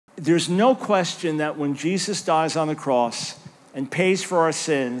there's no question that when Jesus dies on the cross and pays for our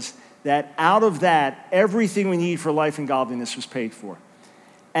sins, that out of that, everything we need for life and godliness was paid for.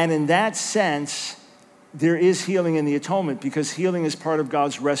 And in that sense, there is healing in the atonement because healing is part of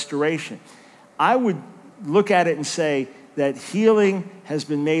God's restoration. I would look at it and say that healing has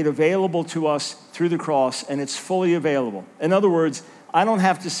been made available to us through the cross, and it's fully available. In other words, I don't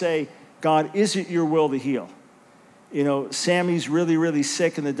have to say, God, is it your will to heal? You know, Sammy's really, really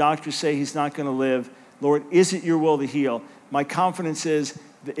sick, and the doctors say he's not going to live. Lord, is it your will to heal? My confidence is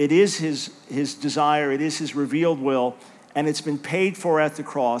that it is his desire, it is his revealed will, and it's been paid for at the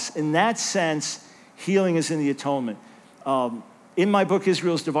cross. In that sense, healing is in the atonement. In my book,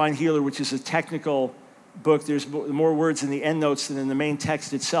 Israel's Divine Healer, which is a technical book, there's more words in the endnotes than in the main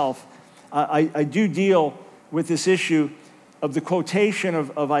text itself. I do deal with this issue of the quotation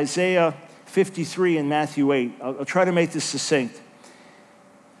of Isaiah 53 and Matthew 8. I'll try to make this succinct.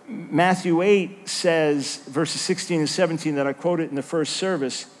 Matthew 8 says, verses 16 and 17, that I quoted in the first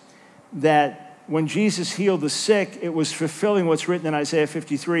service, that when Jesus healed the sick, it was fulfilling what's written in Isaiah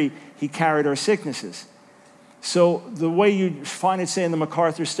 53, he carried our sicknesses. So the way you find it, say, in the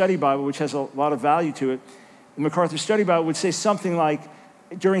MacArthur Study Bible, which has a lot of value to it, the MacArthur Study Bible would say something like,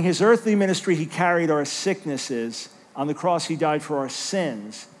 during his earthly ministry, he carried our sicknesses. On the cross, he died for our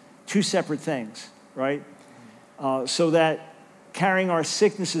sins. Two separate things, right? So that carrying our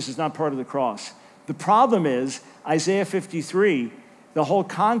sicknesses is not part of the cross. The problem is, Isaiah 53, the whole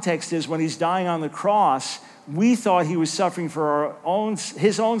context is when he's dying on the cross, we thought he was suffering for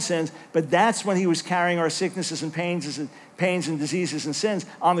his own sins, but that's when he was carrying our sicknesses and pains and diseases and sins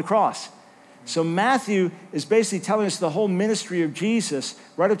on the cross. So Matthew is basically telling us the whole ministry of Jesus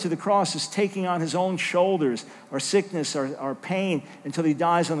right up to the cross is taking on his own shoulders our sickness, our pain, until he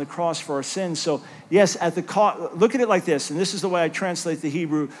dies on the cross for our sins. So yes, look at it like this, and this is the way I translate the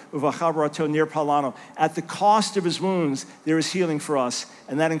Hebrew, uvachabarato nir palano. At the cost of his wounds, there is healing for us,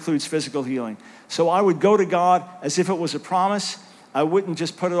 and that includes physical healing. So I would go to God as if it was a promise. I wouldn't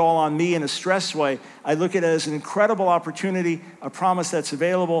just put it all on me in a stress way. I look at it as an incredible opportunity, a promise that's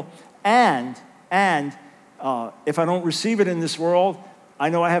available. And if I don't receive it in this world, I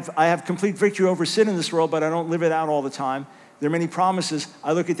know I have complete victory over sin in this world, but I don't live it out all the time. There are many promises.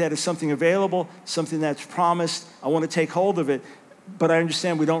 I look at that as something available, something that's promised. I want to take hold of it, but I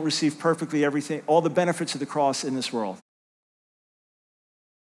understand we don't receive perfectly everything, all the benefits of the cross in this world.